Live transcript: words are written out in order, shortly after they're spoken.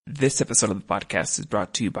This episode of the podcast is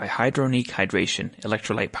brought to you by Hydronique Hydration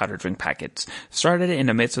electrolyte powder drink packets. Started in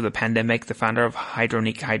the midst of the pandemic, the founder of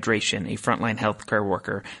Hydronique Hydration, a frontline healthcare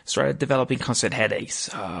worker, started developing constant headaches.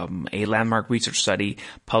 A landmark research study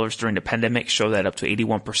published during the pandemic showed that up to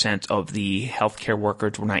 81% of the healthcare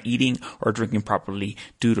workers were not eating or drinking properly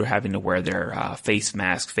due to having to wear their face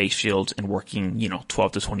masks, face shields, and working,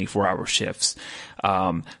 12 to 24-hour shifts.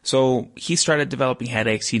 So he started developing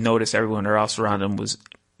headaches. He noticed everyone else around him was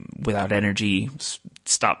without energy,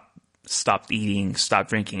 stopped eating, stopped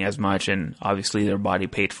drinking as much, and obviously their body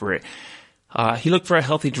paid for it. He looked for a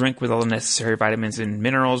healthy drink with all the necessary vitamins and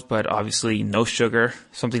minerals, but obviously no sugar,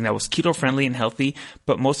 something that was keto-friendly and healthy.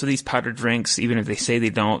 But most of these powdered drinks, even if they say they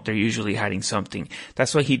don't, they're usually hiding something.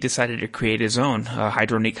 That's why he decided to create his own.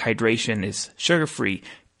 Hydronique Hydration is sugar-free,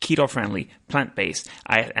 keto-friendly, plant-based,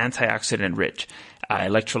 antioxidant-rich.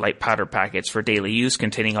 Electrolyte powder packets for daily use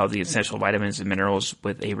containing all the essential vitamins and minerals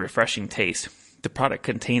with a refreshing taste. The product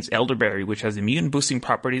contains elderberry, which has immune-boosting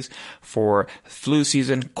properties for flu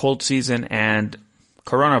season, cold season, and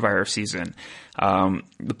coronavirus season.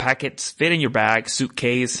 The packets fit in your bag,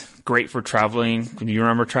 suitcase, great for traveling. You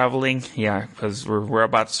remember traveling? Yeah, because we're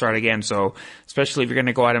about to start again. So especially if you're going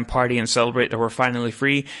to go out and party and celebrate that we're finally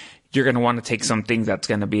free, you're going to want to take something that's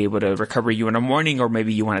going to be able to recover you in the morning, or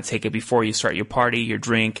maybe you want to take it before you start your party, your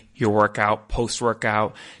drink, your workout,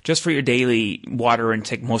 post-workout, just for your daily water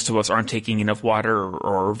intake. Most of us aren't taking enough water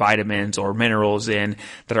or vitamins or minerals in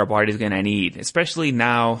that our body's going to need, especially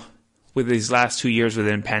now. With these last 2 years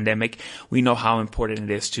within the pandemic, we know how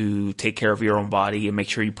important it is to take care of your own body and make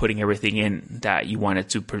sure you're putting everything in that you want it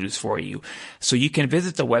to produce for you. So you can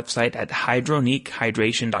visit the website at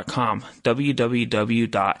hydroniquehydration.com,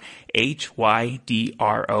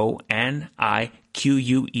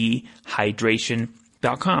 www.hydronique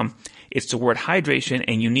hydration.com. It's the word hydration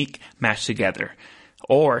and unique mashed together.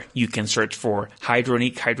 Or you can search for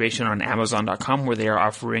Hydronique Hydration on Amazon.com, where they are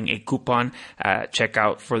offering a coupon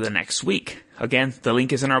checkout for the next week. Again, the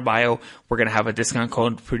link is in our bio. We're going to have a discount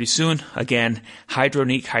code pretty soon. Again,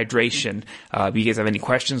 Hydronique Hydration. If you guys have any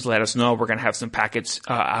questions, let us know. We're going to have some packets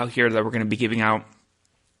out here that we're going to be giving out.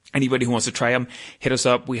 Anybody who wants to try them, hit us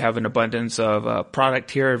up. We have an abundance of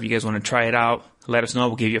product here. If you guys want to try it out, let us know.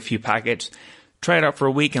 We'll give you a few packets. Try it out for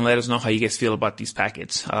a week and let us know how you guys feel about these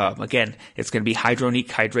packets. Again, it's going to be Hydronique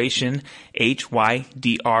Hydration,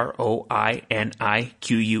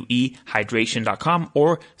 HYDROINIQUE hydration.com,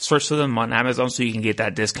 or search for them on Amazon so you can get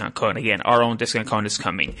that discount code. Again, our own discount code is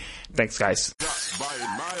coming. Thanks, guys.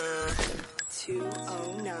 209.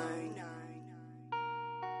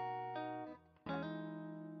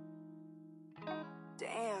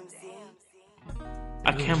 Damn, Z.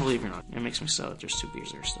 I can't believe you're not. It makes me sad that there's 2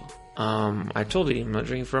 beers there still. I told you I'm not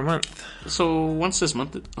drinking for a month. So once this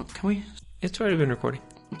month, can we? It's already been recording.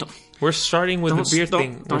 We're starting with the beer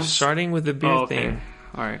thing. We're starting with the beer thing.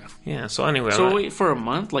 All right. Yeah. So anyway. So wait for a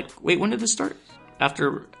month. Wait, when did this start?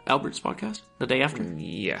 After Albert's podcast? The day after?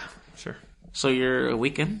 Yeah. Sure. So you're a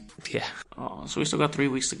weekend? Yeah. Oh, so we still got 3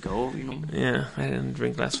 weeks to go. Yeah. I didn't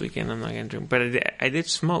drink last weekend. I'm not gonna drink, but I did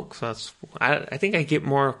smoke. So I think I get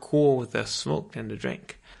more cool with the smoke than the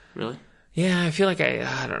drink. Really? Yeah, I feel like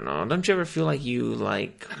I don't know. Don't you ever feel like you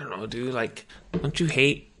I don't know, dude, don't you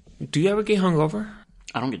hate, do you ever get hungover?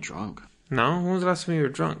 I don't get drunk. No? When was the last time you were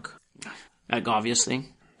drunk? At Gavia's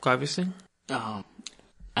thing. Gavia's thing?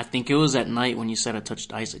 I think it was at night when you said I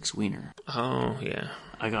touched Isaac's wiener. Oh, yeah.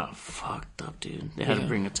 I got fucked up, dude. They had to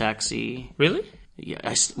bring a taxi. Really?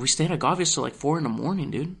 Yeah, we stayed at Gavia's till 4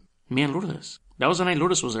 a.m, dude. Me and Lourdes. That was the night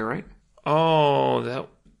Lourdes was there, right? Oh,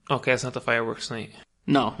 okay, that's not the fireworks night.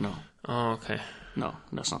 No. Oh, okay. No,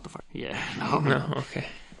 that's not the fire. Yeah, no. No, okay.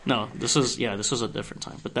 No, this was a different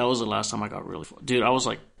time. But that was the last time I got really... Dude, I was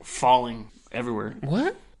falling everywhere.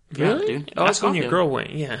 What? Really? Yeah, dude. Oh, that's when your girl went,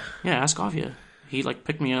 yeah. Yeah, ask Gavia. He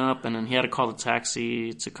picked me up, and then he had to call the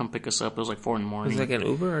taxi to come pick us up. It was 4 a.m. Was it an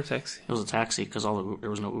Uber or a taxi? It was a taxi because there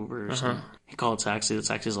was no Uber. So he called a taxi. The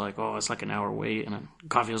taxi's oh, it's an hour wait. And then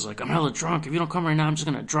Gavia was I'm hella drunk. If you don't come right now, I'm just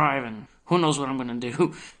going to drive, and who knows what I'm going to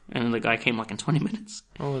do. And then the guy came in 20 minutes.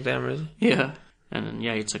 Oh, damn, really? Yeah. And then,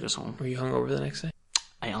 he took us home. Were you hungover the next day?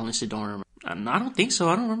 I honestly don't remember. I don't think so.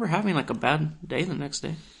 I don't remember having a bad day the next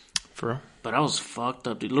day. For real? But I was fucked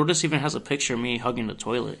up, dude. Lourdes even has a picture of me hugging the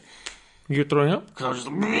toilet. You're throwing up? Because I was just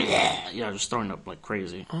I was throwing up like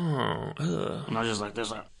crazy. Oh, ugh. And I was just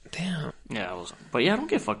this. Damn. Yeah, I was. But yeah, I don't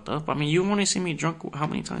get fucked up. I mean, you've only seen me drunk how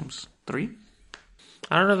many times? 3?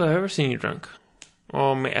 I don't know if I've ever seen you drunk.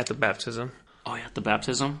 Oh, at the baptism. Oh, yeah, at the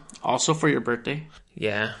baptism. Also for your birthday.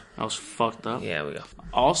 Yeah. I was fucked up. Yeah, we got.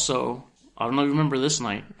 Also, I don't know if you remember this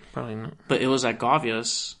night. Probably not. But it was at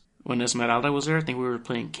Gavia's. when Esmeralda was there, I think we were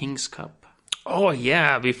playing King's Cup. Oh,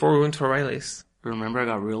 yeah, before we went to O'Reilly's. Remember, I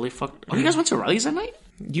got really fucked. Oh, you guys went to O'Reilly's that night?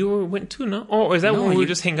 You went too, no? Oh, is that when we were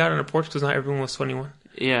just hanging out on the porch because not everyone was 21?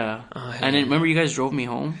 Yeah. And then remember you guys drove me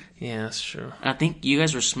home? Yeah, that's true. I think you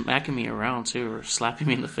guys were smacking me around, too, or slapping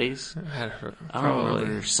me in the face. I don't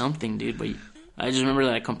remember something, dude, but I just remember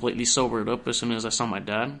that I completely sobered up as soon as I saw my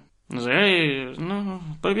dad. I was like, hey, no,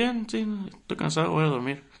 estoy bien, sí, estoy cansado, voy a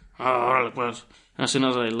dormir. Órale, pues. And as soon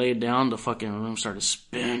as I laid down, the fucking room started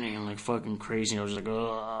spinning like fucking crazy. I was like,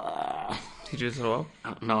 ugh. Did you throw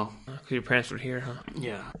up? No. Because your parents were here, huh?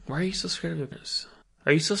 Yeah. Why are you so scared of your parents?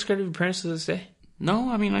 Are you still scared of your parents to this day? No,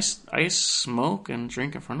 I mean, I smoke and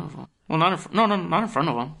drink in front of them. Well, not in front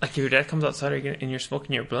of them. Like if your dad comes outside and you're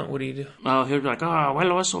smoking your blunt, what do you do? Oh, he would be like,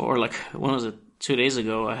 huelo eso. Or like, when was it? 2 days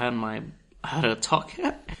ago, I had a talk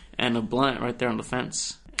and a blunt right there on the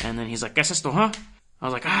fence. And then he's like, ¿qué es esto, huh? I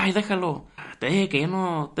was like, ay, déjalo. Te dije que ya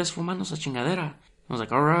no estés fumando esa chingadera. I was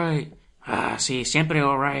like, all right. Sí, siempre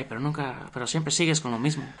all right, pero siempre sigues con lo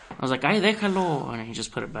mismo. I was like, ay, déjalo. And he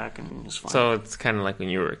just put it back and it was fine. So it's kind of like when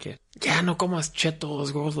you were a kid. Ya no comas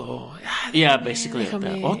chetos, gordo. Yeah, basically like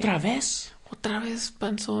that. Otra vez,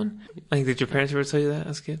 panzón. Like, did your parents ever tell you that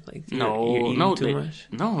as a kid? Like, you're eating too much?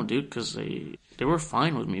 No, dude, because they were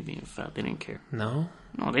fine with me being fat. They didn't care. No?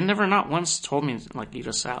 No, they never not once told me, like, eat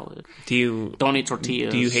a salad. Don't eat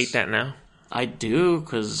tortillas. Do you hate that now? I do,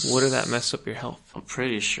 because... What did that mess up your health? I'm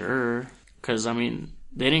pretty sure. Because, I mean,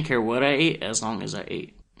 they didn't care what I ate as long as I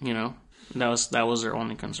ate, you know? That was their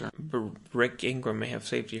only concern. But Rick Ingram may have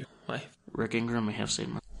saved your life. Rick Ingram may have saved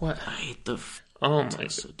my life. What? I hate the... Oh, my...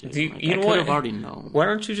 Dude. You I know could what? have already known. Why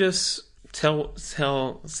don't you just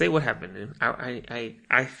say what happened, dude?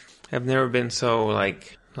 I have never been so,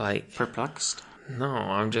 like... Perplexed? No,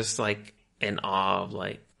 I'm just, like, in awe of,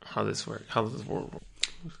 like, how this works. How this works.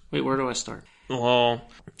 Wait, where do I start? Well,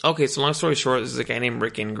 okay, so long story short, this is a guy named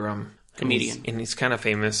Rick Ingram. Comedian. And he's kind of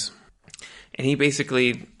famous. And he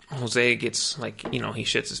basically, Jose gets, like, you know, he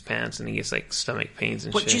shits his pants and he gets, like, stomach pains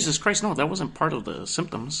and shit. But Jesus Christ, no, that wasn't part of the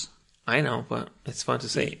symptoms. I know, but it's fun to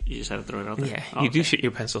say. You just had to throw it out there? Yeah, you do shit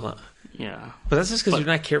your pants a lot. Yeah. But that's just because you're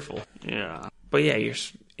not careful. Yeah. But yeah,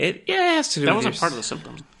 it has to do with that wasn't part of the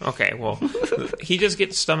symptoms. Okay, well, he just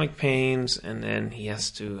gets stomach pains and then he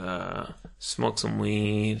has to smoke some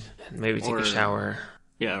weed and maybe take a shower.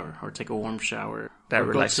 Yeah, or take a warm shower. That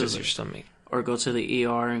relaxes your stomach. Or go to the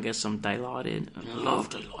ER and get some Dilaudid. I love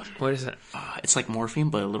Dilaudid. What is that? It's like morphine,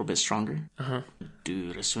 but a little bit stronger. Uh-huh.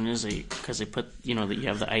 Dude, as soon as because they put, you know, that you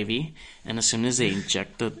have the IV, and as soon as they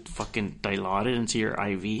inject the fucking Dilaudid into your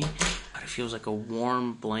IV, it feels like a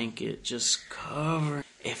warm blanket just covered.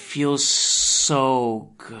 It feels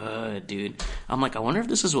so good, dude. I'm like, I wonder if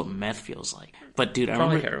this is what meth feels like. But dude, I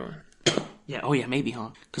remember heroin. Yeah, oh yeah, maybe, huh?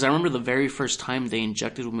 Because I remember the very first time they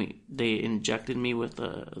injected me with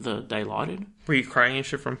the Dilaudid. Were you crying and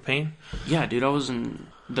shit from pain? Yeah, dude, I was in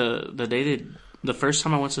the first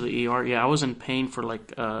time I went to the ER. Yeah, I was in pain for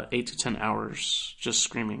like 8 to 10 hours, just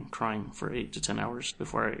screaming, crying for 8 to 10 hours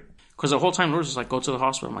before because the whole time the nurse was like, go to the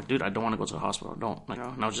hospital. I'm like, dude, I don't want to go to the hospital. Don't. Like,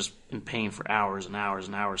 and I was just in pain for hours and hours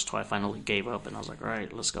and hours till I finally gave up. And I was like, all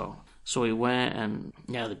right, let's go. So we went and,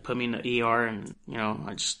 yeah, they put me in the ER and, you know,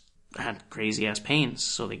 I had crazy ass pains.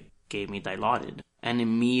 So they gave me Dilaudid. And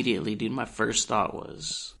immediately, dude, my first thought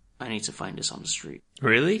was, I need to find this on the street.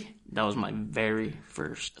 Really? That was my very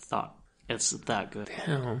first thought. It's that good.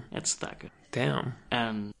 Damn. It's that good. Damn.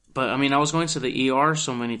 But I mean, I was going to the ER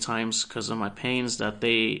so many times because of my pains that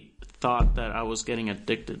they thought that I was getting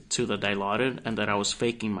addicted to the Dilaudid and that I was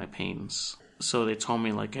faking my pains. So they told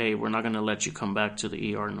me, like, hey, we're not going to let you come back to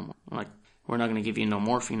the ER no more. Like, we're not going to give you no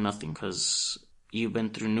morphine, nothing, because you've been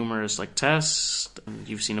through numerous, like, tests, and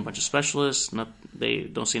you've seen a bunch of specialists. They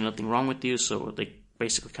don't see nothing wrong with you, so they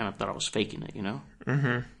basically kind of thought I was faking it, you know?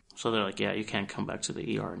 Mm-hmm. So they're like, yeah, you can't come back to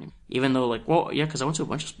the ER anymore. Even though, like, well, yeah, because I went to a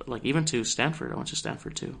bunch of, like, even to Stanford. I went to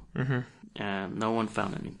Stanford, too. Mm-hmm. And no one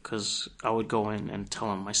found any, because I would go in and tell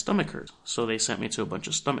them my stomach hurts. So they sent me to a bunch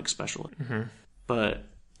of stomach specialists. Mm-hmm. But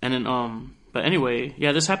anyway,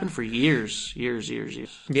 yeah, this happened for years.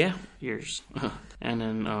 Yeah. Years. And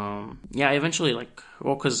then, yeah, eventually, like,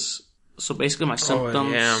 well, so basically my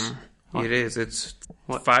symptoms... Oh, yeah. It is. It's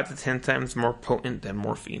 5 to 10 times more potent than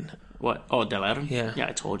morphine. What? Oh, Dilaudid? Yeah. Yeah,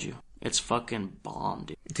 I told you. It's fucking bomb,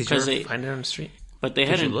 dude. Did you ever find it on the street? But they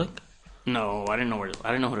Did you look? No, I didn't know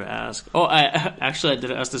who to ask. Oh, I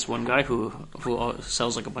did ask this one guy who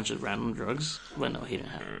sells like a bunch of random drugs. But no, he didn't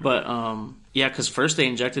have it. But yeah, because first they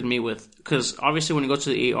injected me because obviously when you go to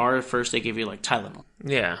the ER, first they give you like Tylenol.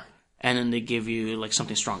 Yeah. And then they give you like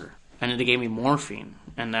something stronger. And then they gave me morphine,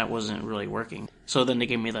 and that wasn't really working. So then they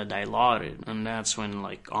gave me the Dilaudid, and that's when,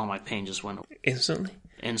 like, all my pain just went away.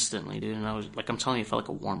 Instantly, dude. And I was, like, I'm telling you, it felt like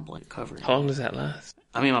a warm blanket covering. How long does that last?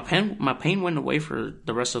 I mean, my pain went away for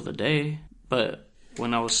the rest of the day, but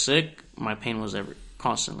when I was sick, my pain was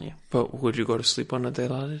constantly. But would you go to sleep on a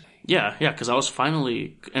Dilaudid? Yeah, because I was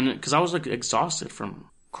because I was, like, exhausted from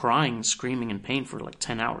crying, screaming in pain for like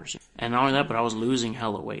 10 hours. And not only that, but I was losing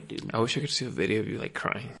hella weight, dude. I wish I could see a video of you like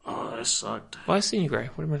crying. Oh, that sucked. Well, I've seen you cry.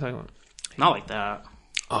 What am I talking about? Not like that.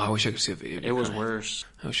 Oh, I wish I could see a video of you It was crying. worse.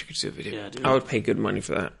 I wish I could see a video. Yeah, dude. I would pay good money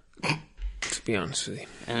for that. To be honest with you.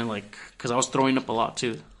 And like, because I was throwing up a lot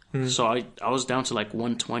too. So I was down to like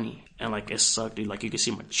 120. And like, it sucked, dude. Like, you could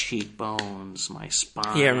see my cheekbones, my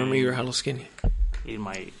spine. Yeah, I remember you were hella skinny. Dude,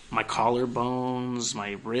 my collarbones,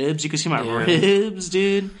 my ribs. You could see my ribs,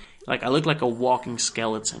 dude. Like, I looked like a walking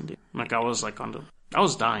skeleton, dude. Like, I was like I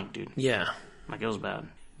was dying, dude. Yeah. Like, it was bad.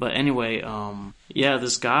 But anyway, yeah,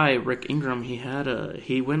 this guy, Rick Ingram,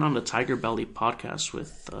 he went on the Tiger Belly podcast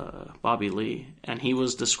with Bobby Lee, and he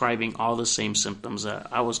was describing all the same symptoms that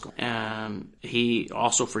I was going. And he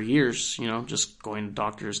also, for years, you know, just going to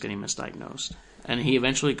doctors, getting misdiagnosed. And he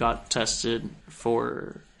eventually got tested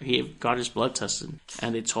he got his blood tested,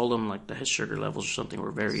 and they told him, like, that his sugar levels or something were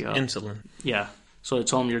very up. Insulin. Yeah. So they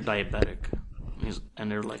told him you're diabetic. And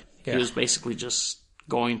they're like, he was basically just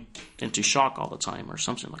going into shock all the time or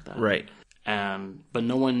something like that. Right. But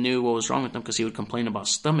no one knew what was wrong with him because he would complain about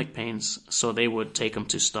stomach pains, so they would take him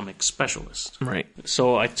to stomach specialists. Right.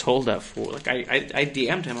 So I told that fool, like, I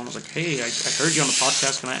DM'd him. I was like, hey, I heard you on the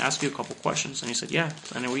podcast. Can I ask you a couple questions? And he said, yeah.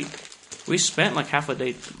 And then we spent like half a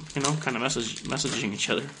day, you know, kind of messaging each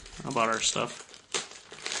other about our stuff.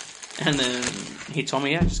 And then he told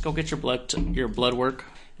me, yeah, just go get your blood work.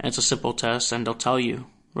 And it's a simple test, and they'll tell you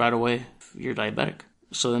right away if you're diabetic.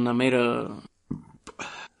 So then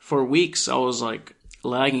for weeks, I was like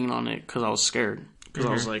lagging on it because I was scared. Because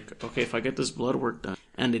I was like, okay, if I get this blood work done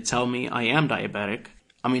and they tell me I am diabetic,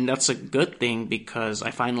 I mean, that's a good thing because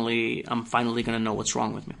I'm finally going to know what's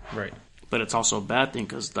wrong with me. Right. But it's also a bad thing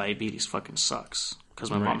because diabetes fucking sucks.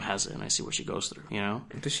 Because my mom has it and I see what she goes through, you know?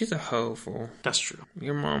 But she's a hoe, fool. That's true.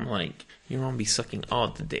 Your mom be sucking all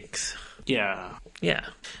the dicks. Yeah. Yeah.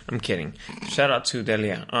 I'm kidding. Shout out to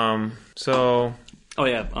Delia. Oh,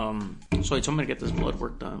 yeah. So he told me to get this blood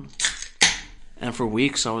work done. And for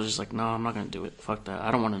weeks, I was just like, no, I'm not going to do it. Fuck that.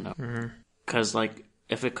 I don't want to know. Because, like,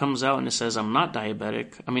 if it comes out and it says I'm not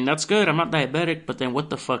diabetic, I mean, that's good. I'm not diabetic, but then what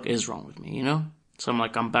the fuck is wrong with me, you know? So I'm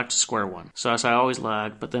like, I'm back to square one. So I always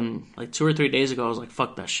lag. But then, like, 2 or 3 days ago, I was like,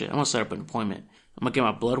 fuck that shit. I'm going to set up an appointment. I'm going to get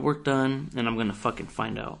my blood work done, and I'm going to fucking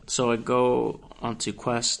find out. So I go onto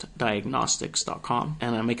questdiagnostics.com,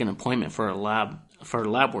 and I make an appointment for lab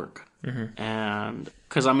work. And,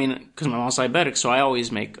 because my mom's diabetic, so I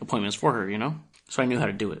always make appointments for her, you know? So I knew how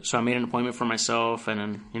to do it. So I made an appointment for myself, and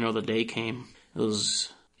then, you know, the day came. It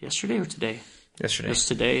was yesterday or today? Yesterday. It was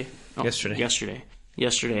today. Oh, Yesterday.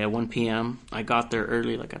 Yesterday at 1 p.m. I got there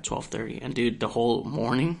early, like at 12:30. And, dude, the whole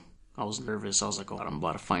morning, I was nervous. I was like, oh, I'm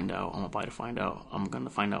about to find out. I'm going to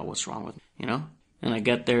find out what's wrong with me, you know? And I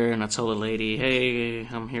get there, and I tell the lady, hey,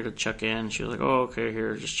 I'm here to check in. She was like, oh, okay,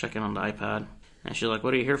 here, just check in on the iPad. And she's like,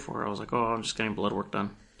 what are you here for? I was like, oh, I'm just getting blood work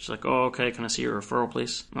done. She's like, oh, okay, can I see your referral,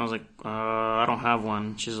 please? And I was like, I don't have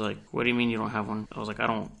one. She's like, what do you mean you don't have one? I was like, I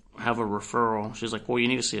don't have a referral. She's like, well, you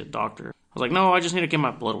need to see a doctor. I was like, no, I just need to get my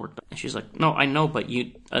blood work done. And she's like, no, I know, but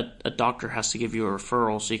a doctor has to give you a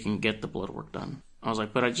referral so you can get the blood work done. I was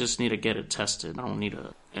like, but I just need to get it tested. I don't need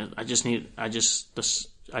I just need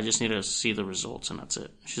to see the results and that's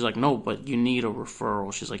it. She's like, no, but you need a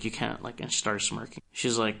referral. She's like, you can't, like, and she started smirking.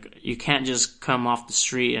 She's like, you can't just come off the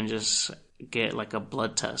street and just get like a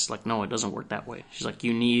blood test. Like, no, it doesn't work that way. She's like,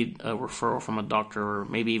 you need a referral from a doctor or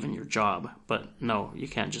maybe even your job. But no, you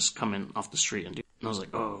can't just come in off the street and do it. And I was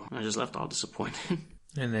like, oh, I just left all disappointed.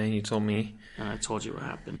 And then you told me. And I told you what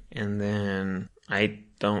happened. And then I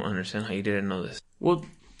don't understand how you didn't know this. Well,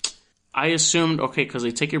 I assumed, okay, because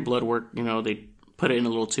they take your blood work, you know, they put it in a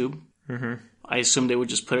little tube. I assumed they would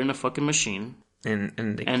just put it in a fucking machine. And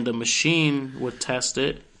the machine would test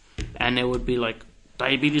it. And it would be like,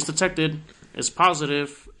 diabetes detected, it's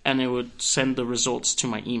positive, and it would send the results to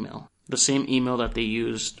my email. The same email that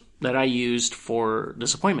I used for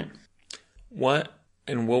this appointment. What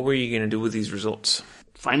were you going to do with these results?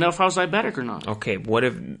 Find out if I was diabetic or not. Okay, what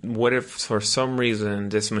if for some reason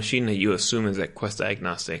this machine that you assume is at Quest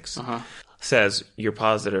Diagnostics says you're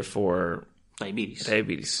positive for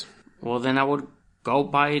diabetes? Well, then I would go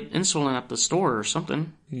buy insulin at the store or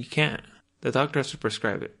something. You can't. The doctor has to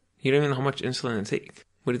prescribe it. You don't even know how much insulin it takes.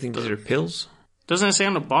 What do you think? These are pills? Doesn't it say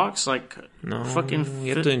on the box, like, no, fucking...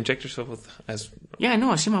 You have to inject yourself with... Yeah, I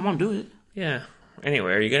know. I see my mom do it. Yeah.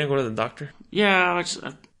 Anyway, are you going to go to the doctor? Yeah,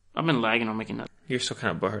 I've been lagging on making that. You're still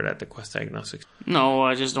kind of butthurt at the Quest Diagnostics. No,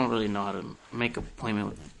 I just don't really know how to make an appointment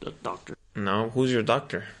with the doctor. No? Who's your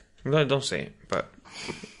doctor? No, don't say it, but...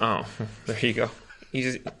 Oh, there you go.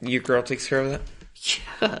 Your girl takes care of that?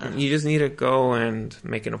 Yeah. You just need to go and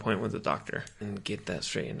make an appointment with the doctor and get that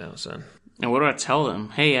straightened out, son. And what do I tell them?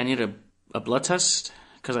 Hey, I need a blood test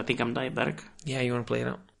because I think I'm diabetic. Yeah, you want to play it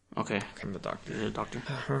out? Okay. I'm the doctor. You're the doctor.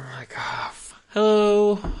 Oh my god.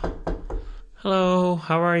 Hello. Hello.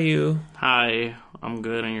 How are you? Hi. I'm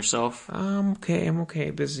good. And yourself? I'm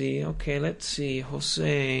okay. Busy. Okay, let's see.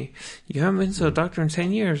 Jose, you haven't been to the doctor in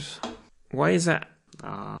 10 years. Why is that?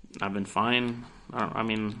 I've been fine. I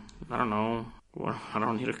don't know. Well, I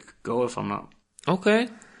don't need to go if I'm not. Okay.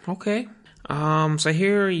 So I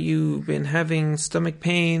hear you've been having stomach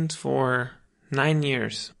pains for 9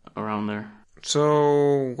 years. Around there.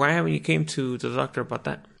 So why haven't you came to the doctor about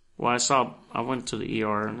that? Well, I went to the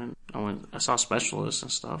ER and then I saw specialists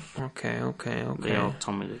and stuff. Okay. They all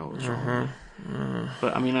told me that I was wrong.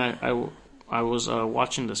 But I mean, I was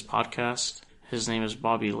watching this podcast. His name is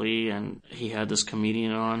Bobby Lee, and he had this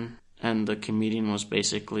comedian on, and the comedian was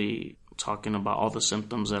basically talking about all the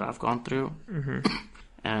symptoms that I've gone through. Mm-hmm.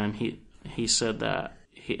 And he said that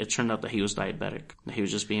it turned out that he was diabetic. That he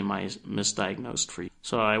was just being misdiagnosed for you.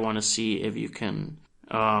 So I want to see if you can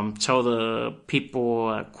tell the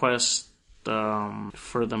people at Quest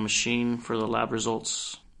for the machine, for the lab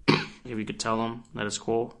results, if you could tell them that it's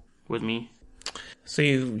cool with me. So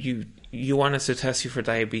you want us to test you for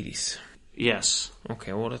diabetes? Yes.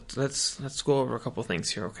 Okay, well let's go over a couple things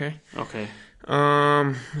here, okay? Okay.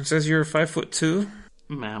 It says you're 5'2".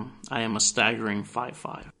 Ma'am, I am a staggering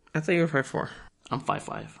 5'5". I thought you were 5'4". I'm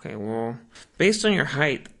 5'5". Okay, well, based on your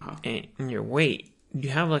height and your weight, you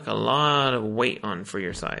have like a lot of weight on for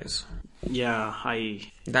your size. Yeah,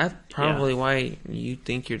 That's probably why you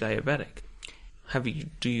think you're diabetic.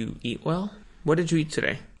 Do you eat well? What did you eat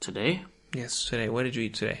today? Today? Yes, today. What did you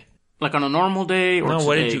eat today? Like on a normal day or today?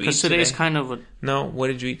 What did you eat Because today's kind of No, what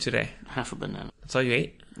did you eat today? half a banana. That's all you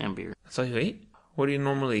ate? And beer. That's all you ate? What do you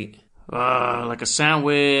normally eat? Like a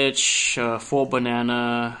sandwich, full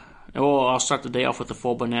banana. Oh, I'll start the day off with a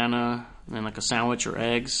full banana, and then like a sandwich or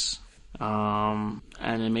eggs. And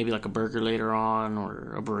then maybe like a burger later on,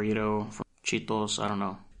 or a burrito from Cheetos. I don't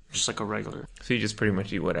know. Just like a regular. So you just pretty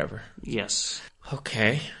much eat whatever? Yes.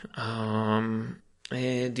 Okay.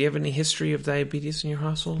 Do you have any history of diabetes in your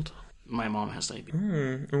household? My mom has diabetes.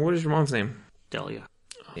 And what is your mom's name? Delia.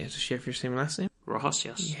 Yeah, does she have your same last name? Rojas,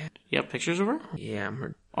 yes. Yeah. You have pictures of her? Yeah, I'm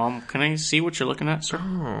her. Can I see what you're looking at, sir?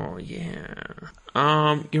 Oh, yeah.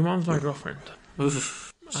 Your mom's my girlfriend.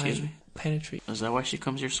 Oof. Excuse me. Penetrate. Is that why she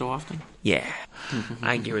comes here so often? Yeah.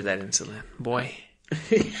 I give her that insulin. Boy.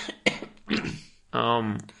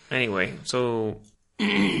 Anyway, so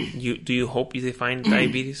do you hope they find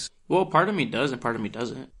diabetes? Well, part of me does and part of me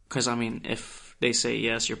doesn't. Because, I mean, if they say,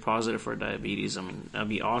 yes, you're positive for diabetes, I mean, that'd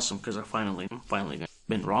be awesome because I finally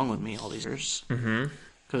been wrong with me all these years. Mm-hmm.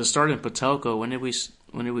 Because it started in Patelco. When did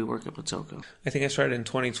we work at Patelco? I think I started in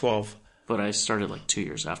 2012. But I started like 2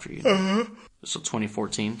 years after you. So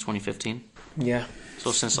 2014, 2015? Yeah.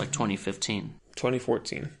 So since like 2015.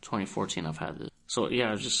 2014 I've had this. So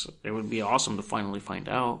yeah, it would be awesome to finally find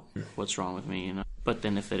out what's wrong with me, you know. But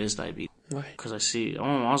then if it is diabetes. Why? Because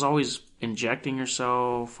I was always injecting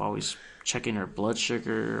yourself, always checking her blood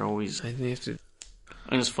sugar, always. I think you have to.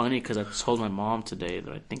 And it's funny because I told my mom today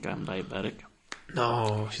that I think I'm diabetic.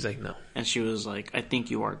 No, she's like, no. And she was like, I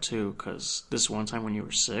think you are too, because this one time when you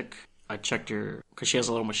were sick, I checked because she has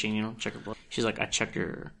a little machine, you know, check her blood. She's like, I checked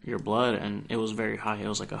your blood and it was very high. It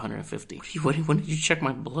was like 150. When did you check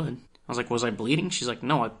my blood? I was like, was I bleeding? She's like,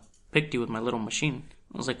 no, I picked you with my little machine.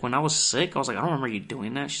 I was like, when I was sick, I was like, I don't remember you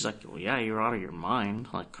doing that. She's like, well, yeah, you're out of your mind.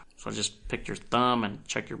 Like, so I just picked your thumb and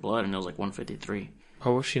checked your blood and it was like 153.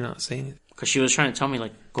 Why was she not saying it? Because she was trying to tell me,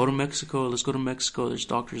 like, go to Mexico, let's go to Mexico, there's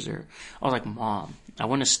doctors there. I was like, Mom, I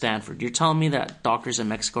went to Stanford. You're telling me that doctors in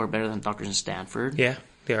Mexico are better than doctors in Stanford? Yeah,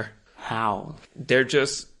 they are. How? They're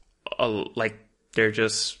just,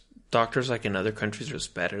 doctors like in other countries are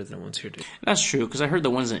just better than the ones here do. That's true, because I heard the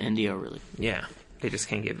ones in India are really. Yeah, they just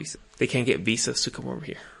can't get visas. They can't get visas to come over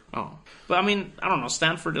here. Oh. But I mean, I don't know,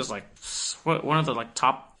 Stanford is like, one of the like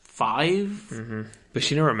top 5? Mm-hmm. But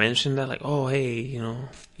she never mentioned that, like, oh, hey, you know,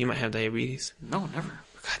 you might have diabetes. No, never.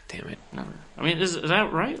 God damn it. Never. I mean, is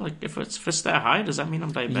that right? Like, if it's that high, does that mean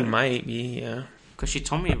I'm diabetic? You might be, yeah. Because she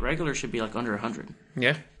told me regular should be like under 100.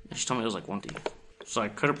 Yeah. And she told me it was like 150. So I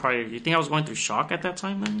could have probably... You think I was going through shock at that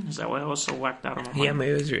time then? Is that why I was so whacked out on my mind? Yeah,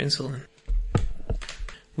 maybe it was your insulin.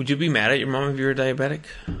 Would you be mad at your mom if you were diabetic?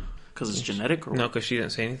 Because it's genetic? Or no, because she didn't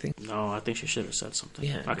say anything. No, I think she should have said something.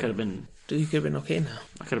 Yeah. I could have been... Dude, you could have been okay now.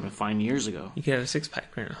 I could have been fine years ago. You could have a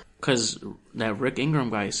 6-pack right now. Because that Rick Ingram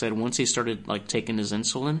guy said once he started like taking his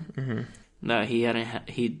insulin, that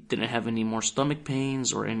he didn't have any more stomach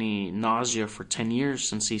pains or any nausea for 10 years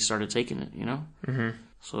since he started taking it, you know? Mm-hmm.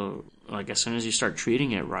 So, like, as soon as you start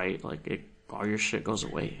treating it right, like, all your shit goes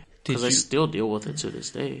away. Because I still deal with it to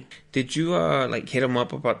this day. Did you, hit him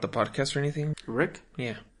up about the podcast or anything? Rick?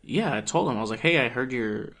 Yeah. Yeah, I told him. I was like, hey, I heard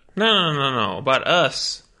your... No. About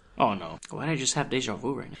us. Oh, no. Why did I just have deja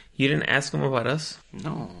vu right now? You didn't ask him about us?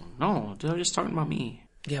 No. Dude, I'm just talking about me.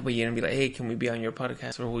 Yeah, but you didn't be like, hey, can we be on your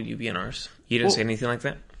podcast or will you be on ours? You didn't say anything like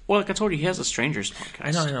that? Well, like I told you, he has a Strangers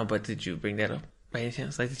podcast. I know, but did you bring that up by any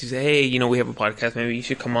chance? Like, did you say, hey, we have a podcast, maybe you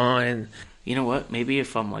should come on? And... You know what? Maybe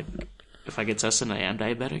if I get tested and I am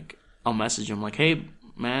diabetic, I'll message him like, hey,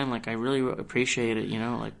 man, like, I really appreciate it,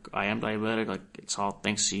 like, I am diabetic, like, it's all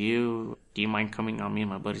thanks to you. Do you mind coming on me and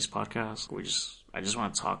my buddy's podcast? I just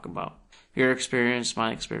want to talk about your experience,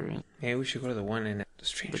 my experience. Maybe we should go to the one in the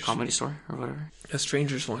Strangers. The Comedy Store or whatever. The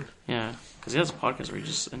Strangers one. Yeah, because he has a podcast where he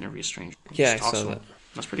just interviews strangers. Yeah, I saw that.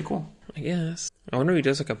 That's pretty cool. I guess. I wonder if he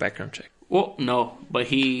does like a background check. Well, no, but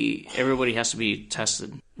everybody has to be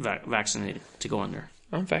tested, vaccinated to go in there.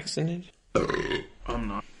 I'm vaccinated. I'm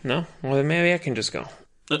not. No? Well, then maybe I can just go.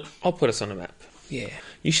 I'll put us on the map. Yeah.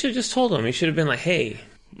 You should have just told him. You should have been like, hey.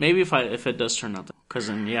 Maybe if it does turn out, because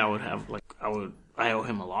then I would have I owe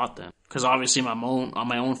him a lot then. Because obviously my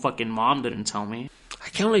own fucking mom didn't tell me. I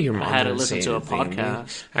can't let your mom. I had to listen to a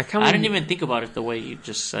podcast. I didn't even think about it the way you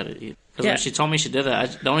just said it. Because when she told me she did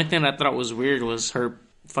that, the only thing I thought was weird was her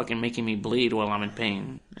fucking making me bleed while I'm in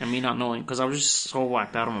pain, and me not knowing, because I was just so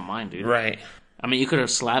whacked out of my mind, dude. Right. I mean, you could have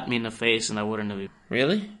slapped me in the face and I wouldn't have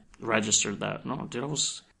really registered that. No, dude, I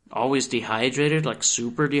was always dehydrated, like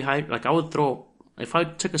super dehydrated. Like I would if I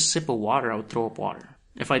took a sip of water, I would throw up water.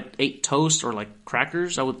 If I ate toast or like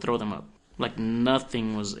crackers, I would throw them up. Like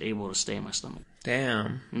nothing was able to stay in my stomach.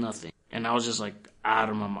 Damn. Nothing. And I was just like out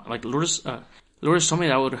of my mind. Like Lourdes told me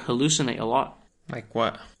that I would hallucinate a lot. Like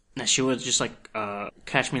what? That she would just like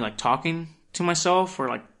catch me like talking to myself or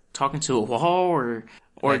like talking to a wall or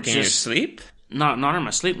like just in your sleep. Not in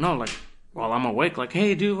my sleep. No, like while I'm awake. Like,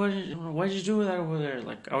 hey, dude, why'd you do that over there?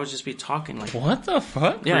 Like I would just be talking. Like what the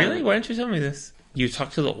fuck? Yeah, really? Why didn't you tell me this? You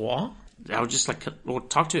talk to the wall? I would just talk to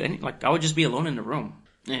I would just be alone in the room.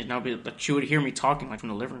 And I'll be like, she would hear me talking like from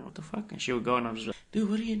the living room. What the fuck? And she would go and I was just like, dude,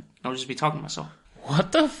 what are you? I would just be talking to myself.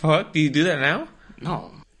 What the fuck? Do you do that now?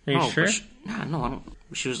 No. Are you sure? No, I don't.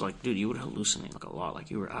 She was like, dude, you would hallucinate like a lot.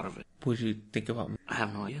 Like you were out of it. What would you think about me? I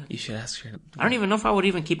have no idea. You should ask her. I don't even know if I would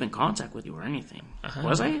even keep in contact with you or anything.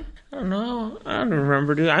 Was I? I don't know. I don't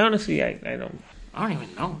remember, dude. I honestly, I don't. I don't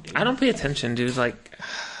even know, dude. I don't pay attention, dude. Like.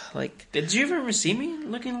 Did you ever see me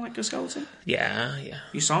looking like a skeleton? Yeah.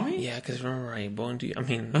 You saw me? Yeah, because remember I boned you. I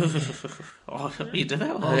mean, oh, you did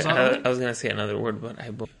that? I was gonna say another word, but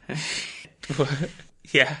I boned.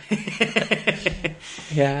 Yeah.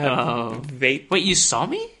 Yeah. Vape. Wait, you saw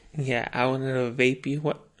me? Yeah, I wanted to vape you.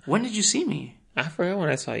 What? When did you see me? I forgot when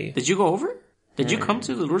I saw you. Did you go over? Did you come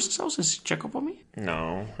to the Lourdes' house and check up on me?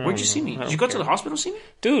 No. Where'd you see me? Did you go to the hospital to see me?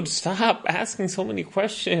 Dude, stop asking so many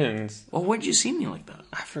questions. Well, where'd you see me like that?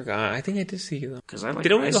 I forgot. I think I did see you though.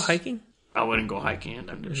 Didn't we go hiking? I wouldn't go hiking.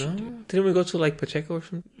 No? Didn't we go to like Pacheco or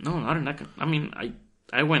something? No, not in that. I mean,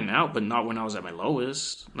 I went out, but not when I was at my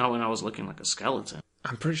lowest. Not when I was looking like a skeleton.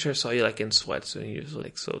 I'm pretty sure I saw you like in sweats and you was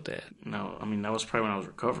like so dead. No, I mean that was probably when I was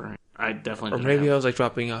recovering. I definitely. Or maybe I was like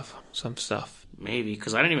dropping off some stuff. Maybe,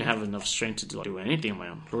 because I didn't even have enough strength to do anything on my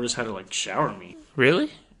own. Lourdes had to like shower me. Really?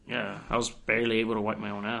 Yeah, I was barely able to wipe my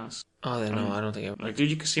own ass. Oh, then no, I don't think I... Like, dude,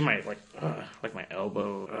 you could see my like my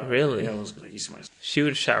elbow. Really? Yeah, you see my... She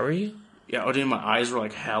would shower you? Yeah, oh, dude, my eyes were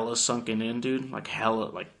like hella sunken in, dude. Like hella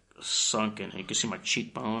like sunken. You could see my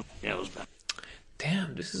cheekbone. Yeah, it was bad.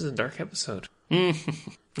 Damn, this is a dark episode. Yeah,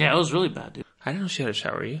 it was really bad, dude. I didn't know she had to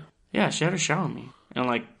shower you. Yeah, she had to shower me. And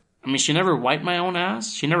like, I mean, she never wiped my own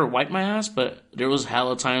ass. She never wiped my ass, but there was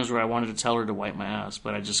hella times where I wanted to tell her to wipe my ass,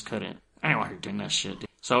 but I just couldn't. I didn't want her doing that shit, dude.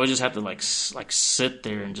 So I would just have to like sit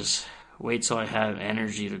there and just wait till I had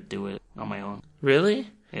energy to do it on my own. Really?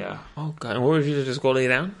 Yeah. Oh god, what would you do, just go lay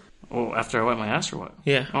down? Oh, after I wipe my ass or what?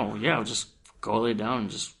 Yeah. Oh yeah, I would just go lay down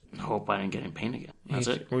and just hope I didn't get in pain again. That's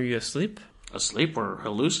it. Were you asleep? Asleep or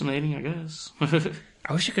hallucinating, I guess.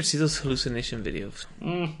 I wish I could see those hallucination videos.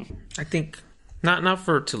 I think not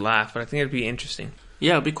for to laugh, but I think it'd be interesting.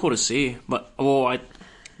 Yeah, it'd be cool to see. But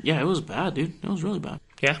yeah, it was bad, dude. It was really bad.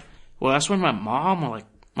 Yeah. Well, that's when my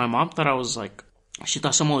mom thought I was like, she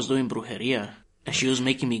thought someone was doing brujeria, and she was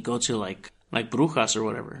making me go to like like brujas or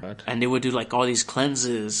whatever. God. And they would do like all these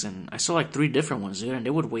cleanses, and I saw like 3 different ones, dude, and they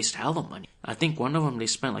would waste hella money. I think one of them they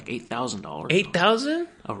spent like $8,000. $8,000?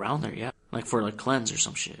 Around there, yeah. Like for like cleanse or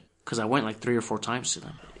some shit. Because I went like 3 or 4 times to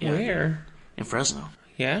them. Yeah. Where? In Fresno.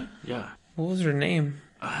 Yeah? Yeah. What was her name?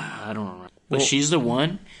 I don't remember. But she's the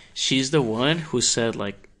one who said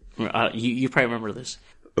like, you probably remember this.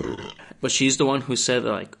 But she's the one who said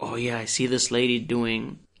like, oh yeah, I see this lady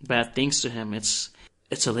doing bad things to him. It's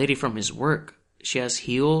a lady from his work. She has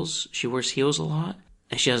heels. She wears heels a lot,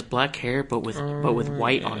 and she has black hair, but with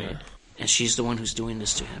white on it. And she's the one who's doing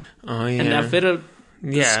this to him. Oh yeah. And that fit a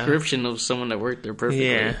description of someone that worked there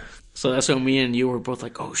perfectly. Yeah. So that's when me and you were both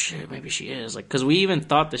like, oh shit, maybe she is. Like, because we even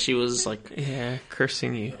thought that she was like... Yeah,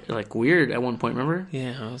 cursing you. Like, weird at one point, remember?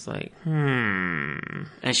 Yeah, I was like, And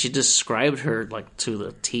she described her, like, to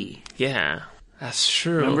the T. Yeah, that's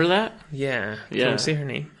true. Remember that? Yeah. Yeah. Can we say her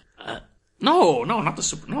name? No, not the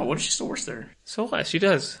super... No, what if she still works there? So what? She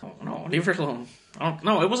does. Oh, no, leave her alone.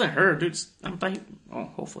 No, it wasn't her, dude. I'm thinking... Oh,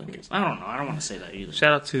 hopefully. I don't know. I don't want to say that either.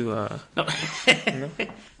 Shout out to... No.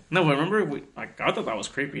 No, but remember, I thought that was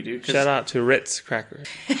creepy, dude. Shout out to Ritz Cracker.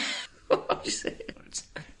 What you say?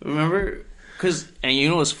 Remember, and you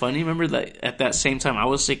know what's funny? Remember that at that same time I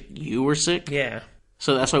was sick, you were sick? Yeah.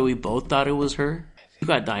 So that's why we both thought it was her? You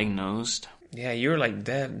got diagnosed. Yeah, you were like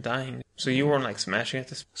dead, dying. So you weren't like smashing at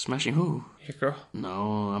this... Smashing who? Your girl?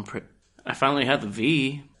 No, I finally had the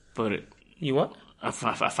V, but... You what? I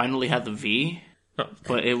finally had the V. Oh.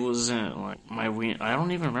 But it wasn't like my ween. I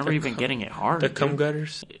don't even remember even getting it hard. The cum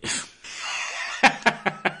gutters?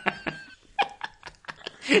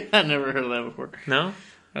 I never heard of that before. No?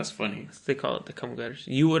 That's funny. They call it the cum gutters.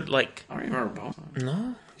 You would like... I don't even remember about that. No?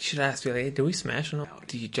 You should ask me, like, do we smash them?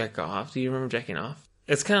 Do you jack off? Do you remember jacking off?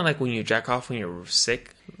 It's kind of like when you jack off when you're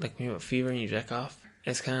sick. Like when you have a fever and you jack off.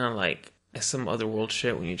 It's kind of like... It's some other world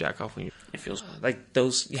shit when you jack off when you... It feels... like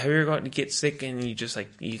those... Have you ever gotten to get sick and you just like...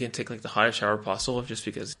 You can take like the hottest shower possible just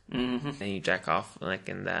because... Mm-hmm. And you jack off like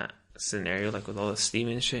in that scenario, like with all the steam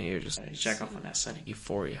and shit, you're just... You jack off in that setting.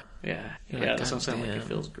 Euphoria. Yeah. You're Yeah, like, that's what I'm saying. damn. Like, it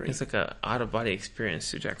feels great. It's like a out-of-body experience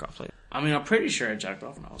to jack off. Like, I mean, I'm pretty sure I jacked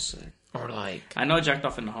off when I was sick. or like... I know I jacked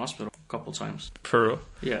off in the hospital a couple times. For real?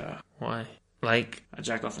 Yeah. Why? Like... I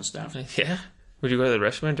jacked off in Stanford. Yeah? Would you go to the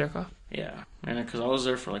restroom and jack off? Yeah. And because I was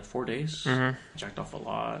there for like 4 days. Mm-hmm. I jacked off a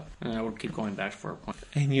lot. And I would keep going back for a point.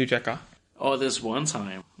 And you jack off? Oh, this one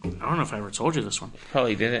time. I don't know if I ever told you this one.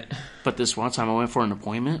 Probably didn't. But this one time I went for an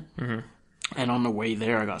appointment. Mm-hmm. And on the way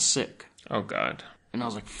there, I got sick. Oh, God. And I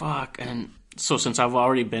was like, fuck. And so since I've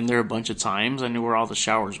already been there a bunch of times, I knew where all the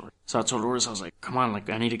showers were. So I told Lourdes, I was like, come on, like,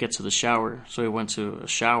 I need to get to the shower. So we went to a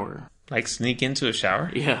shower. Like sneak into a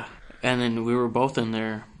shower? Yeah. And then we were both in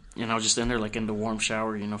there. And I was just in there, like, in the warm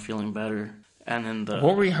shower, you know, feeling better. And then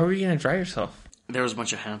How were you going to dry yourself? There was a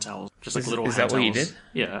bunch of hand towels. Just like little Is hand that what you towels. did?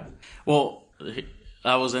 Yeah. Well,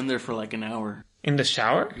 I was in there for like an hour. In the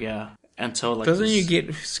shower? Yeah. Until like... Doesn't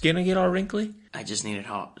your skin get all wrinkly? I just needed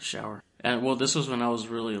hot shower. And well, this was when I was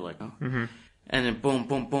really like... Mm-hmm. And then boom,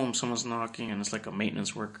 boom, boom, someone's knocking and it's like a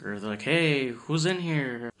maintenance worker. They're like, hey, who's in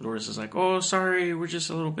here? Lourdes is like, oh, sorry, we're just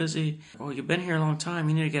a little busy. Oh, you've been here a long time.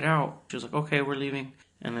 You need to get out. She was like, okay, we're leaving.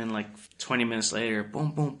 And then like 20 minutes later,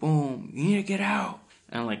 boom, boom, boom, you need to get out.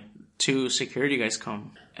 And like 2 security guys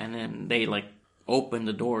come and then they like open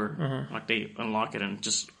the door, like they unlock it and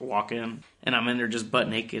just walk in. And I'm in there just butt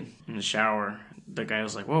naked in the shower. The guy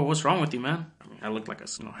was like, whoa, what's wrong with you, man? I mean, I look like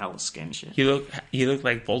a hella skinny shit. You look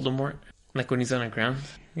like Voldemort, like when he's on the ground.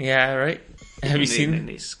 Yeah, right? Have you seen? And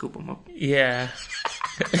they scoop him up. Yeah.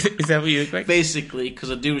 Is that what you look like? Basically, because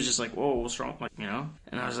the dude was just like, whoa, what's wrong? Like, you know?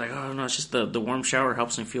 And I was like, oh, no, it's just the warm shower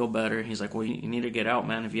helps me feel better. He's like, well, you need to get out,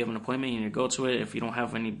 man. If you have an appointment, you need to go to it. If you don't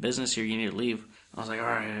have any business here, you need to leave. I was like, all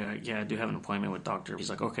right, yeah, I do have an appointment with doctor. He's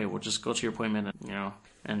like, okay, well, just go to your appointment, and, you know.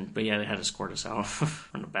 But yeah, they had to escort us out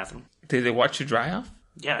from the bathroom. Did they watch you dry off?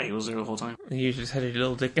 Yeah, he was there the whole time. You just had your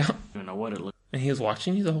little dick out? I don't even know what it looked. And he was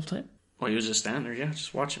watching you the whole time? Well, he was just standing there, yeah,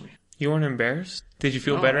 just watching me. You weren't embarrassed? Did you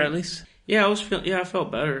feel better at least? Yeah, I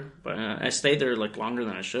felt better, but I stayed there like longer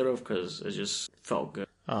than I should have because it just felt good.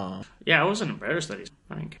 Oh. Yeah, I wasn't embarrassed that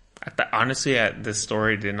I think. Honestly, this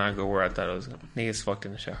story did not go where I thought it was going. Niggas fucked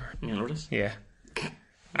in the shower. You notice? Yeah.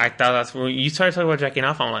 I thought that's when you started talking about jacking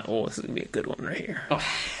off. I'm like, oh, this is going to be a good one right here.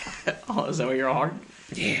 Oh, is that what you're hard?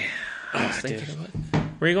 Yeah. I was thinking about it.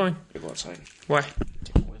 Where are you going? Go outside. Why?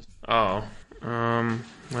 Oh.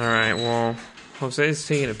 Alright, well, Jose's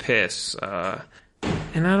taking a piss.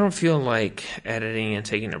 And I don't feel like editing and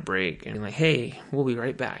taking a break and like, hey, we'll be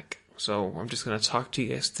right back. So I'm just going to talk to you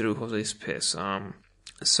guys through Jose's piss.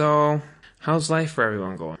 So how's life for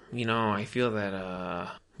everyone going? You know, I feel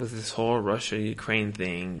that, with this whole Russia-Ukraine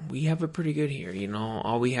thing, we have it pretty good here, you know?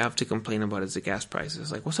 All we have to complain about is the gas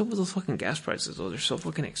prices. Like, what's up with those fucking gas prices, though? They're so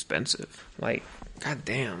fucking expensive. Like,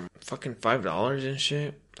 goddamn, fucking $5 and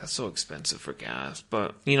shit? That's so expensive for gas.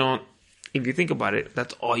 But, you know, if you think about it,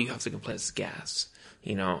 that's all you have to complain is gas,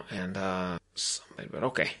 you know? And, but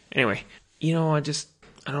okay. Anyway, you know, it's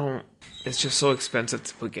just so expensive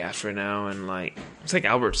to put gas right now. And, like, it's like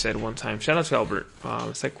Albert said one time. Shout out to Albert.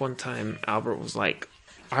 It's like one time Albert was like,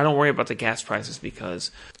 I don't worry about the gas prices because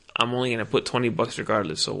I'm only going to put $20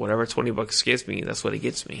 regardless. So whatever $20 gets me, that's what it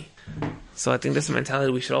gets me. So I think that's the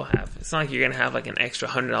mentality we should all have. It's not like you're going to have like an extra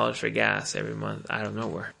 $100 for gas every month out of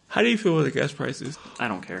nowhere. How do you feel with the gas prices? I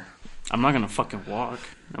don't care. I'm not going to fucking walk.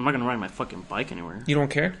 I'm not going to ride my fucking bike anywhere. You don't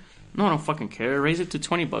care? No, I don't fucking care. Raise it to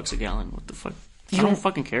 $20 a gallon. What the fuck? I don't don't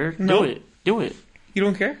fucking care. No. Do it. You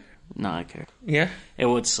don't care? No, I care. Yeah? It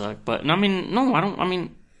would suck. But, I mean, no, I don't. I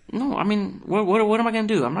mean, what am I going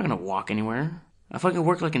to do? I'm not going to walk anywhere. I fucking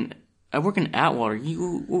work I work in Atwater.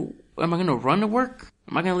 Am I going to run to work?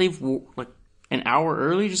 Am I going to leave, like, an hour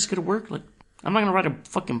early just to go to work? Like, I'm not going to ride a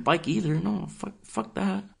fucking bike either. No, fuck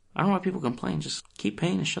that. I don't know why people complain. Just keep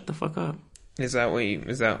paying and shut the fuck up. Is that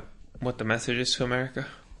what the message is to America?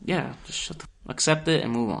 Yeah, just accept it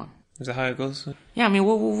and move on. Is that how it goes? Yeah, I mean,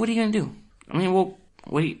 what are you going to do? I mean, what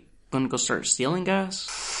are you going to go start stealing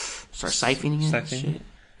gas? Start siphoning it? Shit?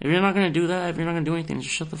 If you're not going to do that, if you're not going to do anything,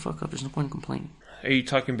 just shut the fuck up. There's no point in complaining. Are you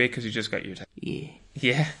talking big because you just got your tax? Yeah.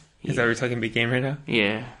 Yeah? Is that what you're talking big game right now?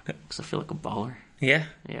 Yeah. Because I feel like a baller. Yeah?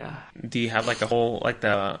 Yeah. Do you have like a hole,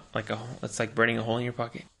 it's like burning a hole in your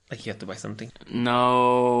pocket? Like you have to buy something?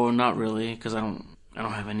 No, not really, because I don't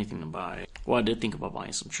have anything to buy. Well, I did think about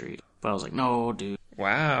buying some trees, but I was like, no, dude.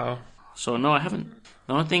 Wow. So no, I haven't.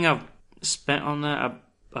 The only thing I've spent on that,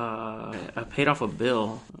 I paid off a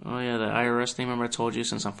bill. Oh yeah, the IRS thing. Remember I told you,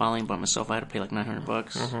 since I'm filing by myself, I had to pay like $900.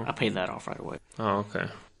 Mm-hmm. I paid that off right away. Oh, okay.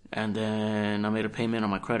 And then I made a payment on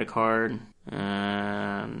my credit card,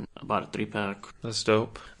 and I bought a 3-pack. That's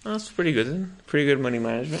dope. That's pretty good then. Pretty good money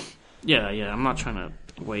management. Yeah. I'm not trying to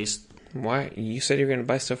waste. Why? You said you were going to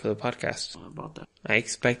buy stuff for the podcast. I bought that. I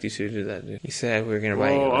expect you to do that, dude. You said we were going to buy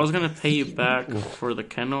it. Well, I was going to pay you back for the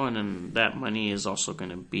kennel, and then that money is also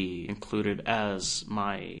going to be included as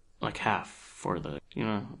my, like, half for the, you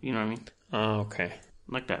know what I mean? Oh, okay.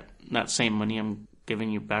 Like that same money I'm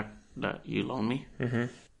giving you back that you loaned me. Mm-hmm.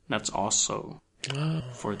 That's also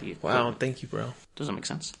for the equipment. Wow, thank you, bro. Does that make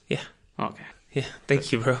sense? Yeah. Okay. Yeah,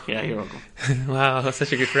 thank you, bro. Yeah, you're welcome. Wow, that's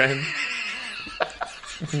such a good friend.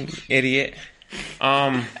 Idiot.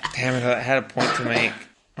 Damn it, I had a point to make.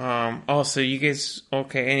 So you guys,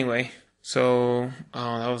 okay, anyway. So,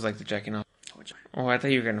 that was like the jacking off. Oh, I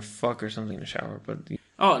thought you were gonna fuck or something in the shower, but...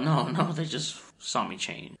 Oh, no, they just saw me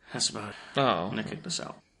change. That's about it. Oh. And they kicked us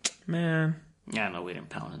out. Man. Yeah, no, we didn't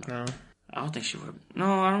pound it. No. I don't think she would.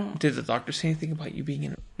 No, I don't. Did the doctor say anything about you being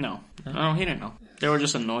in it? No, he didn't know. They were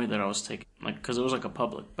just annoyed that I was taking, like, because it was like a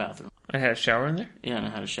public bathroom. I had a shower in there? Yeah, and I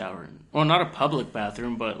had a shower. Well, not a public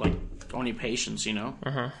bathroom, but, like, only patients, you know?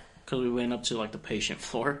 Uh-huh. Because we went up to, like, the patient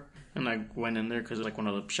floor, and I went in there because it's, like, one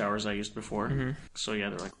of the showers I used before. Mm-hmm. So, yeah,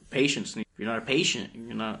 they're like, patients. If you're not a patient,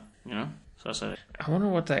 you're not, you know? So I said, I wonder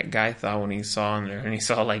what that guy thought when he saw in there, and he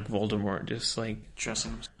saw, like, Voldemort just, like...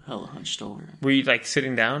 dressing him hella hunched over. Were you, like,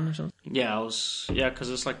 sitting down or something? Yeah, because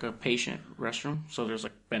it's, like, a patient restroom, so there's,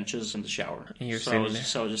 like, benches in the shower. And you're so sitting there?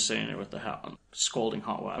 So I was just sitting there with the scalding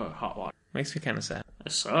hot water. Makes me kind of sad.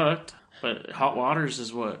 It sucked, but hot waters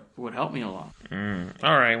is what would help me a lot.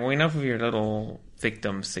 All right, well, enough of your little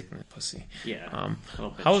victim sickness pussy. Yeah.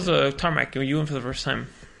 How was the tarmac? You went for the first time.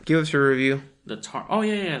 Give us your review. The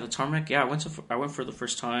tarmac. Yeah, I went for the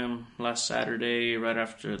first time last Saturday, right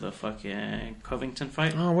after the fucking Covington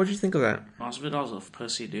fight. Oh, what'd you think of that? Masvidal's a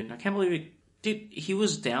pussy, dude. I can't believe he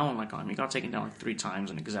was down like on him. He got taken down like 3 times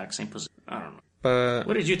in the exact same position. I don't know. But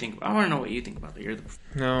what did you think? I want to know what you think about it.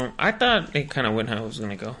 No, I thought it kind of went how it was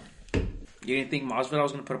gonna go. You didn't think Masvidal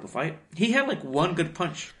was gonna put up a fight? He had like one good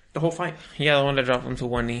punch the whole fight. Yeah, the one that dropped him to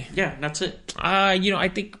one knee. Yeah, that's it. I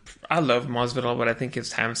think I love Masvidal, but I think his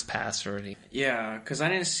time's passed already. Yeah, because I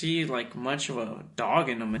didn't see like much of a dog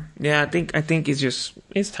in him. Yeah, I think it's just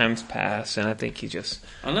his time's passed, and I think he just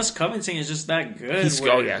unless Covington is just that good. He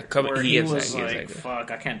was like,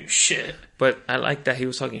 fuck, I can't do shit. But I like that he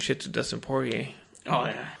was talking shit to Dustin Poirier. Oh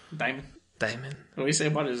yeah, Diamond. What do you say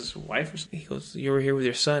about his wife or something? He goes, "You were here with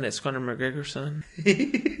your son. It's Conor McGregor's son."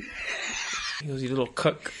 He goes, "You little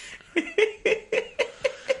cuck."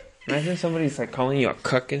 Imagine somebody's like calling you a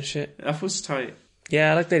cuck and shit. That was tight.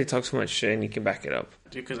 Yeah, I like that he talks so much shit and he can back it up.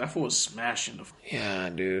 Dude, because that fool was smashing the. Yeah,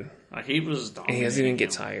 dude. Like he was. And he doesn't even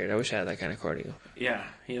get tired. I wish I had that kind of cardio. Yeah,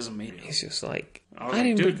 he hasn't made it. He's just like, I was I like,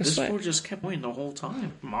 didn't dude, break a this sweat. fool just kept winning the whole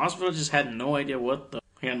time. Masvidal just had no idea what the.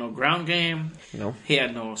 He had no ground game. No. He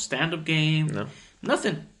had no stand-up game. No.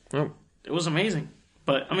 Nothing. No. It was amazing.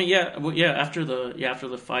 But I mean, after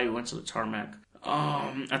the fight, we went to the tarmac.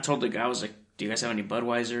 I told the guy, I was like, "Do you guys have any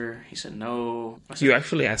Budweiser?" He said, "No." I said, You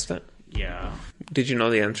actually asked that? yeah. Did you know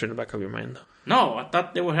the answer in the back of your mind, though? No, I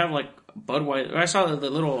thought they would have like Budweiser. I saw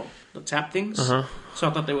the tap things. Uh-huh. So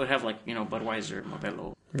I thought they would have like, Budweiser,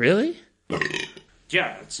 Modelo. Really?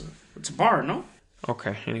 Yeah, it's a bar, no?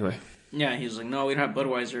 Okay, anyway. Yeah, he was like, "No, we don't have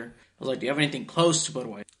Budweiser." I was like, "Do you have anything close to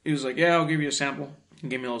Budweiser?" He was like, "Yeah, I'll give you a sample." He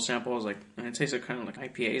gave me a little sample. I was like, and it tasted kind of like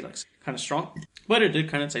IPA, like kind of strong. But it did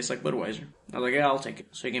kind of taste like Budweiser. I was like, "Yeah, I'll take it."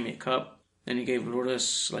 So he gave me a cup. Then he gave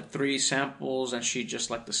Lourdes like 3 samples, and she just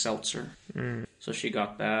liked the seltzer. So she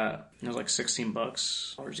got that. It was like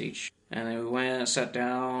 $16 each. And then we went and sat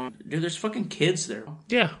down. Dude, there's fucking kids there.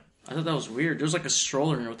 Yeah. I thought that was weird. There was like a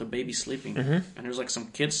stroller in there with a baby sleeping. And there's like some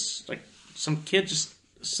kid just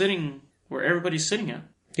sitting where everybody's sitting at.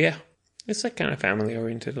 Yeah. It's like kind of family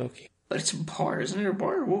oriented, low-key. But it's a bar, isn't it a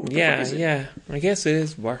bar? What the Yeah, fuck is it? yeah. I guess it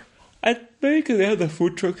is a bar. I think they have the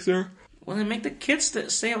food trucks there. Well, then make the kids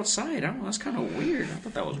stay outside. I don't know. That's kind of weird. I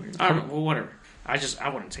thought that was weird. I don't know. Well, whatever. I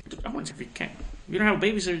wouldn't take it. I wouldn't take it if you can't. If you don't have a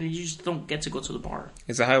babysitter, you just don't get to go to the bar.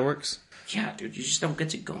 Is that how it works? Yeah, dude. You just don't get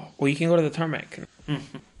to go. Well, you can go to the tarmac.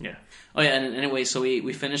 Yeah. Oh, yeah. And anyway, so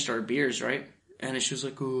we finished our beers, right? And then she was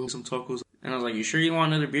like, "Oh, some tacos." And I was like, "You sure you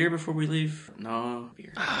want another beer before we leave?" No,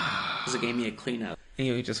 beer. Because it gave me a clean up. And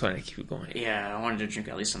you just want to keep it going. Yeah, I wanted to drink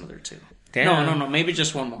at least another 2. Damn. No. Maybe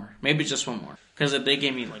just one more. Because they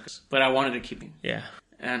gave me but I wanted to keep it. Yeah.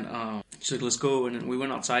 And she's like, "Let's go." And then we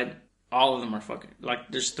went outside. All of them are fucking,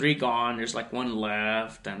 there's 3 gone. There's 1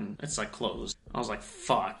 left, and it's closed. I was like,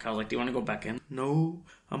 fuck. I was like, "Do you want to go back in?" "No,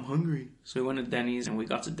 I'm hungry." So we went to Denny's, and we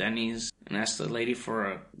got to Denny's and asked the lady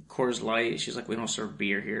for a Coors Light. She's like, "We don't serve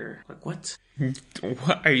beer here." Like, what?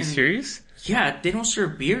 What? Are you serious? Yeah, they don't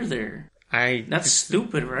serve beer there. That's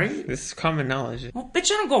stupid, right? This is common knowledge. Well,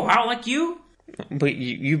 bitch, I don't go out like you. But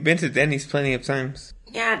you've been to Denny's plenty of times.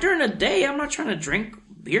 Yeah, during the day, I'm not trying to drink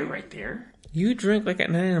beer right there. You drink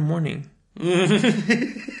at 9 in the morning.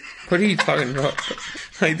 What are you talking about?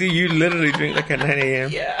 Dude, you literally drink at 9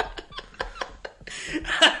 a.m. Yeah.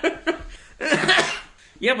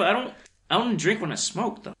 Yeah, but I don't drink when I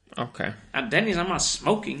smoke, though. Okay. At Denny's, I'm not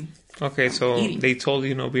smoking. Okay, so eating. they told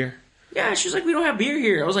you no beer. Yeah, she's like, "We don't have beer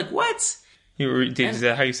here." I was like, "What?" Is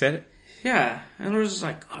that how you said it? Yeah. And I was just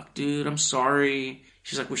like, "Oh, dude, I'm sorry."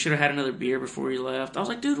 She's like, "We should have had another beer before we left." I was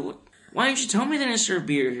like, "Dude, why didn't you tell me they didn't serve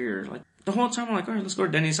beer here?" The whole time I'm like, "All right, let's go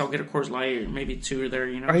to Denny's. I'll get a Coors Light or maybe 2 there,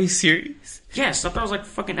 Are you serious? Yes, I thought it was like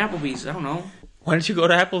fucking Applebee's. I don't know. Why didn't you go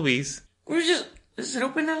to Applebee's? Is it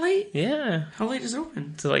open that late? Yeah. How late is it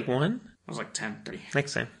open? To 1? It was 10:30.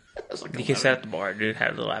 Next time. It was You can sit at the bar, dude.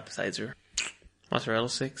 Have a little appetizer. Mozzarella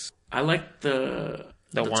sticks. I like the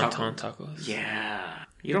wonton tacos. Yeah.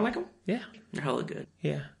 You don't like them? Yeah. They're hella good.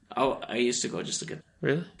 Yeah. Oh, I used to go just to get them.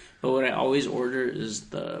 Really? But what I always order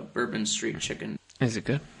is the Bourbon Street chicken. Is it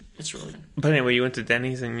good? It's really good. But anyway, you went to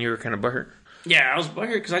Denny's and you were kind of butthurt. Yeah, I was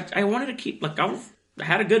butthurt because I wanted to keep, I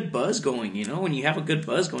had a good buzz going, When you have a good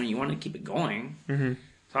buzz going, you want to keep it going. Mm-hmm.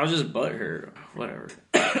 So I was just butthurt. Whatever.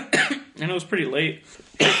 And it was pretty late.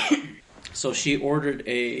 So she ordered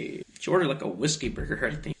a whiskey burger,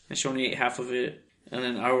 I think. And she only ate half of it. And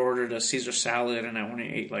then I ordered a Caesar salad, and I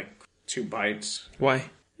only ate 2 bites. Why?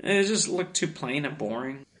 It just looked too plain and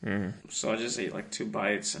boring. So I just ate 2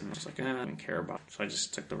 bites, and I was like, I don't care about it. So I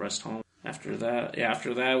just took the rest home. After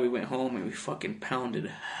that, we went home and we fucking pounded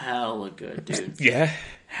hella good, dude. Yeah.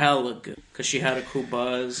 Hella good. Because she had a cool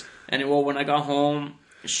buzz. And when I got home,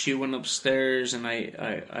 she went upstairs and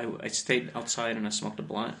I stayed outside and I smoked a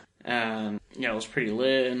blunt. And yeah, it was pretty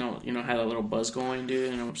lit, and had a little buzz going,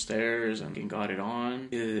 dude. And I'm upstairs and got it on,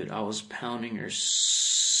 dude. I was pounding her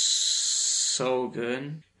so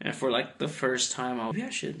good, and for the first time, maybe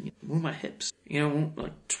I should move my hips,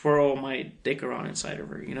 twirl my dick around inside of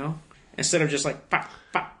her, instead of just pop,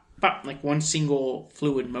 pop, pop, one single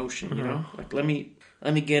fluid motion, let me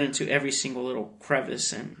get into every single little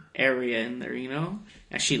crevice and area in there,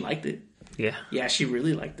 And she liked it. Yeah, she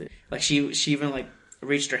really liked it. She even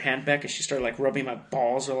reached her hand back and she started rubbing my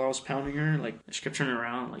balls while I was pounding her. She kept turning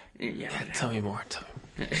around. Tell me more.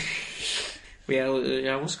 Yeah,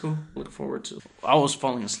 it was cool. Look forward to it. I was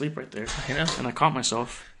falling asleep right there. I know. And I caught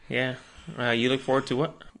myself. Yeah. You look forward to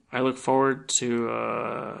what? I look forward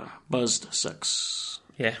to buzzed sex.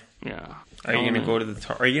 Yeah. Yeah. Are you gonna go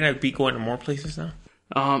to Are you gonna be going to more places now?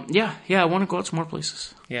 Yeah, I want to go out to more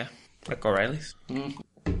places. Yeah, like O'Reilly's.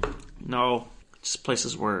 No, just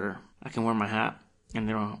places where I can wear my hat and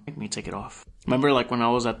they don't make me take it off. Remember, like when I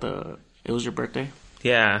was it was your birthday,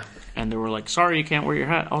 Yeah. and they were like, "Sorry, you can't wear your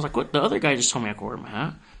hat." I was like, "What?" The other guy just told me I could wear my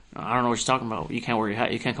hat. I don't know what you're talking about. You can't wear your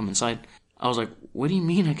hat. You can't come inside. I was like, "What do you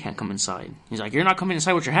mean I can't come inside?" He's like, "You're not coming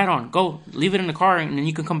inside with your hat on. Go, leave it in the car, and then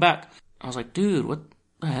you can come back." I was like, "Dude, what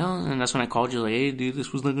the hell?" And that's when I called you, like, "Hey, dude,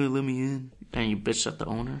 this was not gonna let me in." And you bitched at the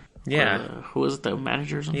owner. Yeah. Who was it? The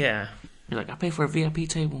manager or something? Yeah. You're like, "I paid for a VIP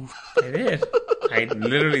table." I did. I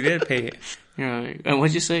literally did pay it. You know, and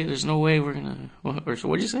what'd you say? There's no way we're gonna. Or so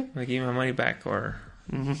what'd you say? Like, give me my money back or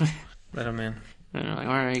let him in. And they're like,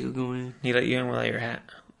 "All right, you go in." He let you in without your hat.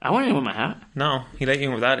 I went in with my hat. No, he let you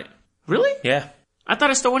in without it. Really? Yeah. I thought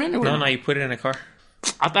I still went in there with No, it. you put it in the car.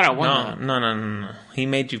 I thought I won that. No. He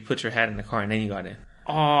made you put your hat in the car and then you got in.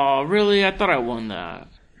 Oh, really? I thought I won that.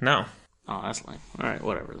 No. Oh, that's lame. All right,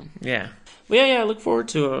 whatever then. Yeah. But yeah, I look forward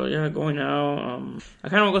to going out. I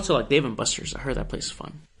kind of want to go to like Dave and Buster's. I heard that place is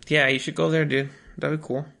fun. Yeah, you should go there, dude. That'd be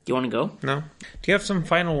cool. You want to go? No? Do you have some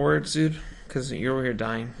final words, dude? Because you're over here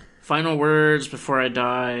dying. Final words before I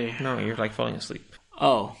die. No, you're like falling asleep.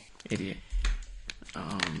 Oh. Idiot.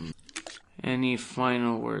 Any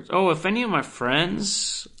final words? Oh, if any of my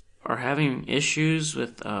friends are having issues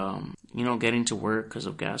with, getting to work because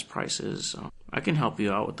of gas prices, I can help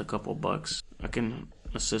you out with a couple bucks. I can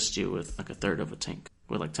assist you with like a third of a tank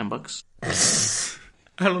with like $10.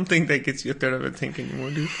 I don't think that gets you a third of a tank anymore,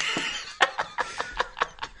 dude.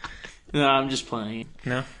 No, I'm just playing.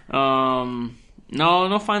 No?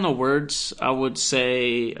 No final words. I would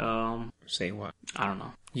say, Say what? I don't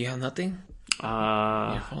know. You have nothing?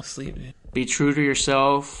 Uh, Fall asleep, dude. Be true to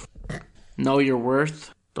yourself. Know your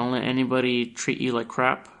worth. Don't let anybody treat you like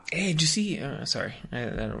crap. Hey, did you see... sorry, I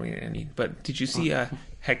don't really need... But did you see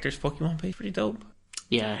Hector's Pokemon page? Pretty dope.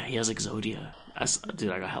 Yeah, he has Exodia.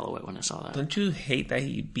 Dude, I got hella wet when I saw that. Don't you hate that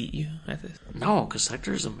he beat you at this? No, because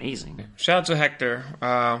Hector is amazing. Shout out to Hector.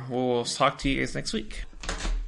 We'll talk to you guys next week.